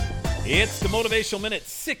It's the Motivational Minute,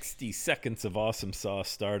 60 seconds of awesome sauce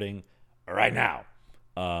starting right now.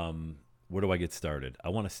 Where do I get started? I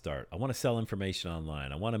want to start. I want to sell information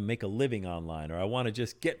online. I want to make a living online, or I want to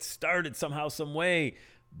just get started somehow, some way,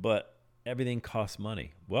 but everything costs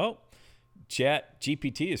money. Well,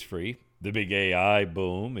 ChatGPT is free. The big AI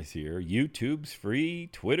boom is here. YouTube's free.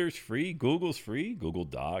 Twitter's free. Google's free. Google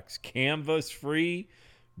Docs. Canva's free.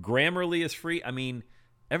 Grammarly is free. I mean,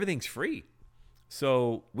 everything's free.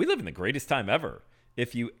 So we live in the greatest time ever.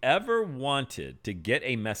 If you ever wanted to get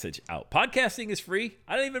a message out, podcasting is free.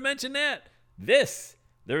 I didn't even mention that.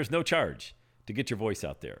 There is no charge to get your voice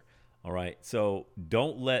out there. All right. So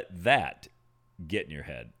don't let that get in your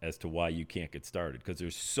head as to why you can't get started, because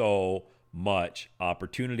there's so much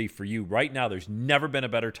opportunity for you right now. There's never been a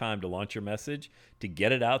better time to launch your message, to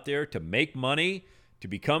get it out there, to make money, to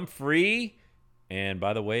become free. And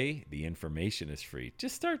by the way, the information is free.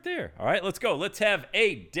 Just start there. All right, let's go. Let's have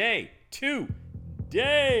a day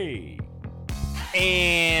today.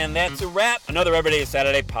 And that's a wrap. Another Everyday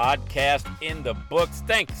Saturday podcast in the books.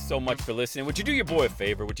 Thanks so much for listening. Would you do your boy a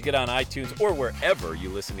favor? Would you get on iTunes or wherever you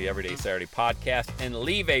listen to the Everyday Saturday podcast and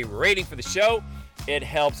leave a rating for the show? It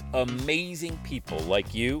helps amazing people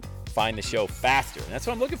like you find the show faster. And that's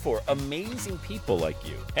what I'm looking for, amazing people like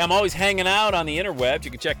you. Hey, I'm always hanging out on the interwebs.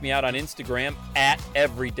 You can check me out on Instagram at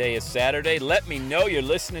EverydayIsSaturday. Let me know you're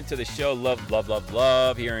listening to the show.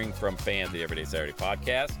 Love hearing from fans of the Everyday Saturday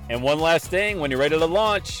podcast. And one last thing, when you're ready to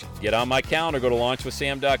launch, get on my calendar, go to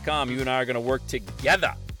launchwithsam.com. You and I are going to work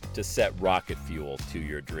together to set rocket fuel to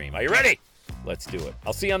your dream. Are you ready? Let's do it.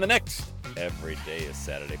 I'll see you on the next Everyday is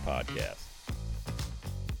Saturday podcast.